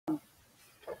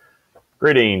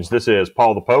Greetings, this is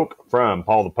Paul the Poke from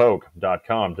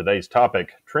paulthepoke.com. Today's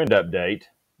topic, trend update,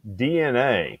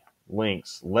 DNA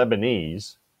links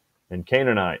Lebanese and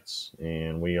Canaanites.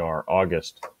 And we are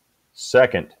August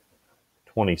 2nd,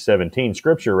 2017.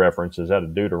 Scripture references out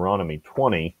of Deuteronomy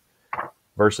 20,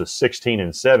 verses 16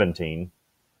 and 17.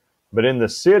 But in the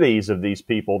cities of these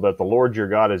people that the Lord your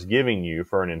God is giving you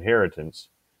for an inheritance,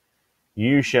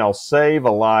 you shall save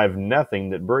alive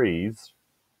nothing that breathes,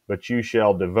 but you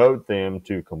shall devote them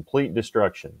to complete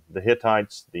destruction. The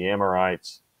Hittites, the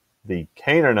Amorites, the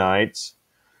Canaanites,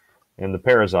 and the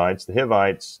Perizzites, the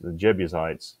Hivites, the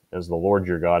Jebusites, as the Lord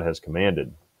your God has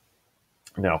commanded.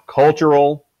 Now,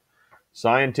 cultural,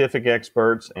 scientific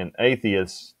experts, and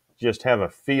atheists just have a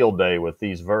field day with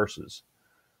these verses.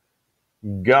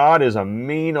 God is a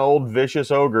mean old vicious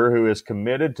ogre who is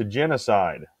committed to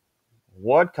genocide.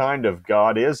 What kind of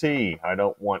God is he? I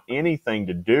don't want anything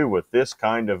to do with this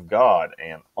kind of God,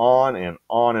 and on and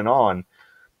on and on.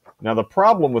 Now, the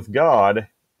problem with God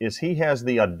is he has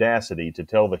the audacity to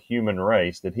tell the human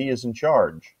race that he is in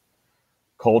charge.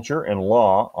 Culture and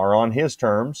law are on his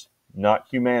terms, not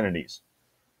humanity's.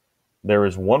 There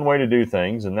is one way to do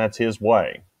things, and that's his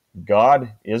way.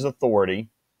 God is authority.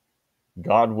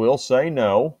 God will say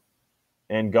no,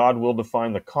 and God will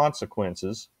define the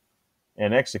consequences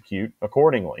and execute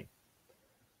accordingly.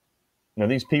 Now,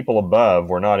 these people above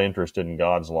were not interested in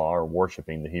God's law or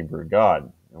worshiping the Hebrew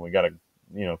God. And we got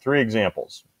three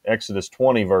examples. Exodus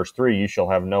 20, verse 3, you shall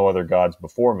have no other gods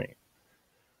before me.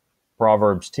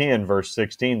 Proverbs 10, verse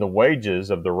 16, the wages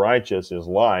of the righteous is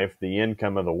life, the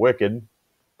income of the wicked,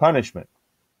 punishment.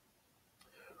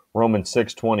 Romans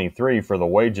 6:23, for the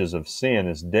wages of sin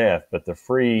is death, but the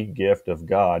free gift of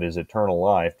God is eternal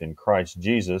life in Christ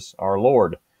Jesus our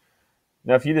Lord.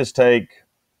 Now, if you just take,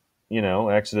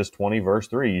 Exodus 20, verse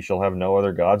 3, you shall have no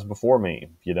other gods before me.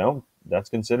 If you don't, that's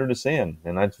considered a sin,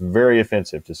 and that's very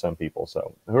offensive to some people.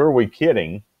 So who are we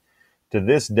kidding? To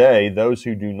this day, those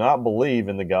who do not believe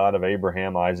in the God of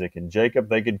Abraham, Isaac, and Jacob,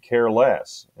 they could care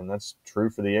less, and that's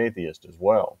true for the atheist as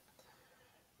well.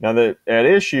 Now, at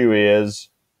issue is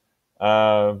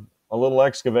a little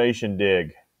excavation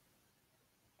dig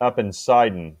up in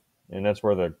Sidon, and that's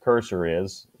where the cursor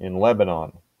is, in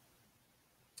Lebanon.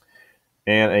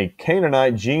 And a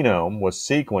Canaanite genome was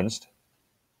sequenced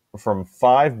from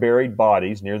 5 buried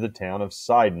bodies near the town of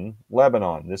Sidon,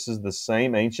 Lebanon. This is the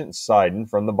same ancient Sidon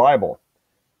from the Bible.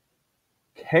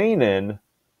 Canaan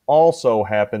also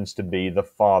happens to be the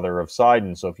father of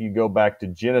Sidon. So if you go back to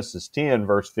Genesis 10,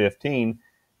 verse 15,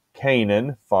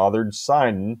 Canaan fathered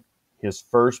Sidon, his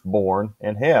firstborn,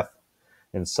 and Heth.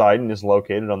 And Sidon is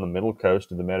located on the middle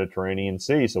coast of the Mediterranean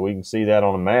Sea. So we can see that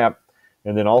on a map.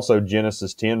 And then also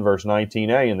Genesis 10, verse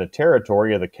 19a, and the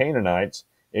territory of the Canaanites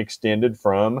extended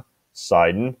from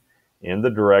Sidon in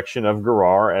the direction of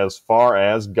Gerar as far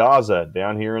as Gaza,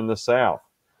 down here in the south.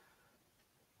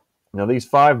 Now, these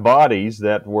 5 bodies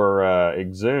that were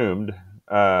exhumed,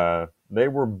 they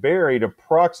were buried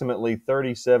approximately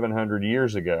 3,700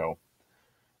 years ago.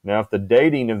 Now, if the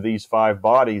dating of these 5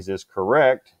 bodies is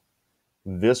correct,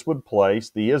 this would place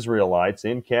the Israelites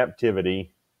in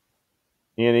captivity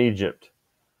in Egypt.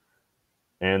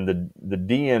 And the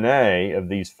DNA of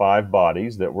these 5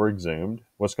 bodies that were exhumed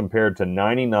was compared to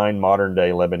 99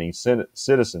 modern-day Lebanese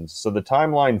citizens. So the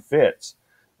timeline fits.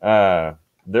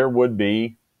 There would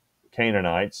be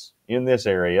Canaanites in this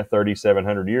area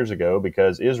 3,700 years ago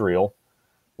because Israel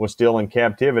was still in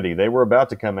captivity. They were about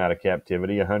to come out of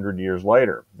captivity 100 years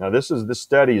later. Now, this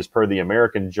study is per the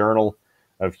American Journal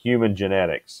of Human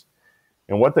Genetics.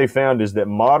 And what they found is that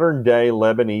modern-day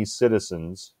Lebanese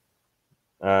citizens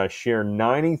share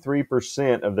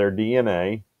 93% of their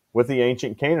DNA with the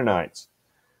ancient Canaanites.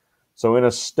 So in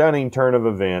a stunning turn of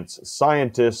events,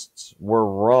 scientists were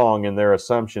wrong in their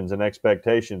assumptions and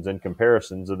expectations and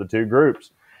comparisons of the two groups.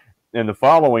 And the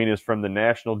following is from the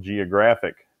National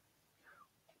Geographic.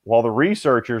 While the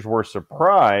researchers were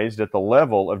surprised at the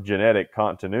level of genetic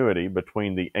continuity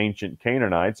between the ancient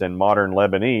Canaanites and modern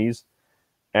Lebanese,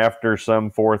 after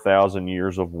some 4,000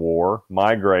 years of war,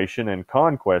 migration, and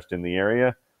conquest in the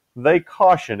area, they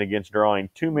caution against drawing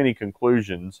too many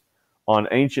conclusions on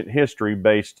ancient history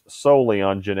based solely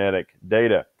on genetic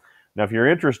data. Now, if you're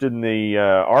interested in the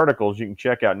articles, you can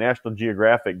check out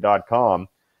nationalgeographic.com,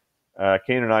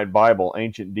 Canaanite Bible,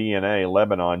 Ancient DNA,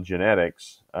 Lebanon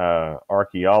Genetics,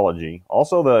 Archaeology.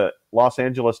 Also the Los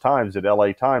Angeles Times at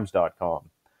latimes.com.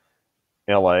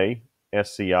 LA,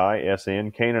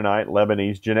 SCISN, Canaanite,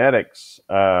 Lebanese Genetics.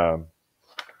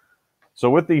 So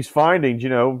with these findings,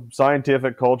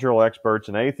 scientific, cultural experts,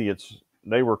 and atheists,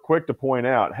 they were quick to point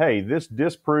out, hey, this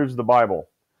disproves the Bible.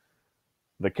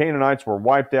 The Canaanites were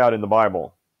wiped out in the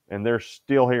Bible, and they're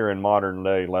still here in modern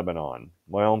day Lebanon.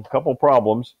 Well, a couple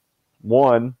problems.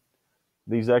 One,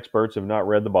 these experts have not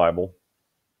read the Bible.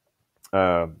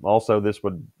 Also,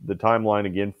 the timeline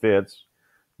again fits.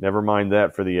 Never mind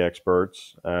that for the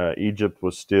experts. Egypt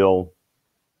was still,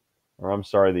 or I'm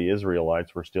sorry, the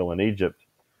Israelites were still in Egypt.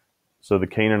 So the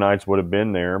Canaanites would have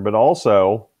been there. But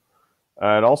also,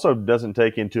 it also doesn't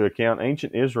take into account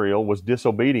ancient Israel was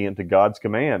disobedient to God's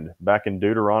command back in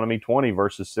Deuteronomy 20,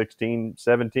 verses 16,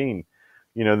 17.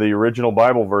 You know, the original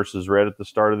Bible verses read at the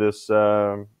start of this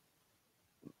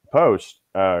post.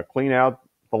 Clean out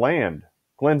the land,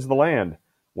 cleanse the land.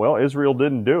 Well, Israel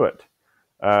didn't do it.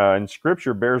 And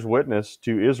Scripture bears witness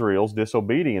to Israel's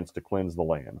disobedience to cleanse the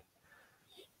land.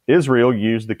 Israel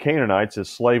used the Canaanites as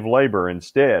slave labor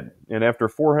instead. And after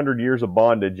 400 years of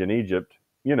bondage in Egypt,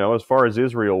 you know, as far as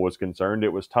Israel was concerned,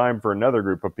 it was time for another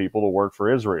group of people to work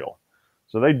for Israel.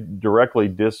 So they directly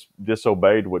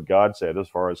disobeyed what God said as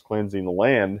far as cleansing the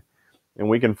land. And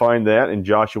we can find that in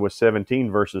Joshua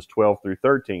 17, verses 12 through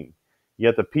 13.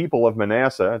 Yet the people of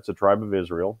Manasseh, it's a tribe of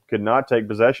Israel, could not take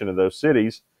possession of those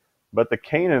cities, but the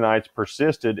Canaanites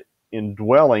persisted in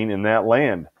dwelling in that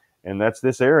land. And that's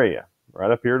this area,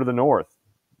 right up here to the north.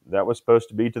 That was supposed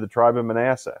to be to the tribe of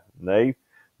Manasseh.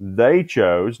 They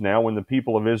chose, now when the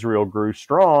people of Israel grew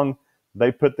strong,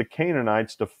 they put the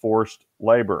Canaanites to forced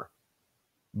labor,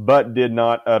 but did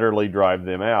not utterly drive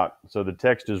them out. So the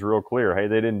text is real clear. Hey,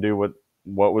 they didn't do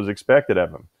what was expected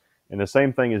of them. And the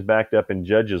same thing is backed up in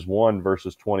Judges 1,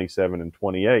 verses 27 and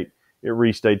 28. It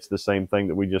restates the same thing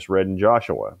that we just read in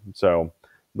Joshua. So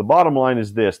the bottom line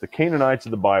is this: the Canaanites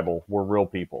of the Bible were real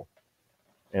people,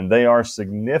 and they are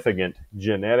significant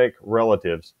genetic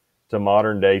relatives to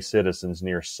modern-day citizens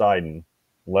near Sidon,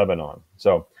 Lebanon.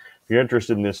 So if you're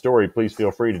interested in this story, please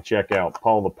feel free to check out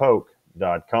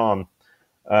paulthepoke.com.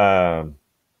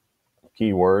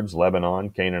 Keywords: Lebanon,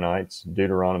 Canaanites,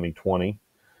 Deuteronomy 20.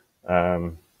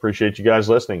 Appreciate you guys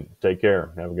listening. Take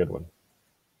care. Have a good one.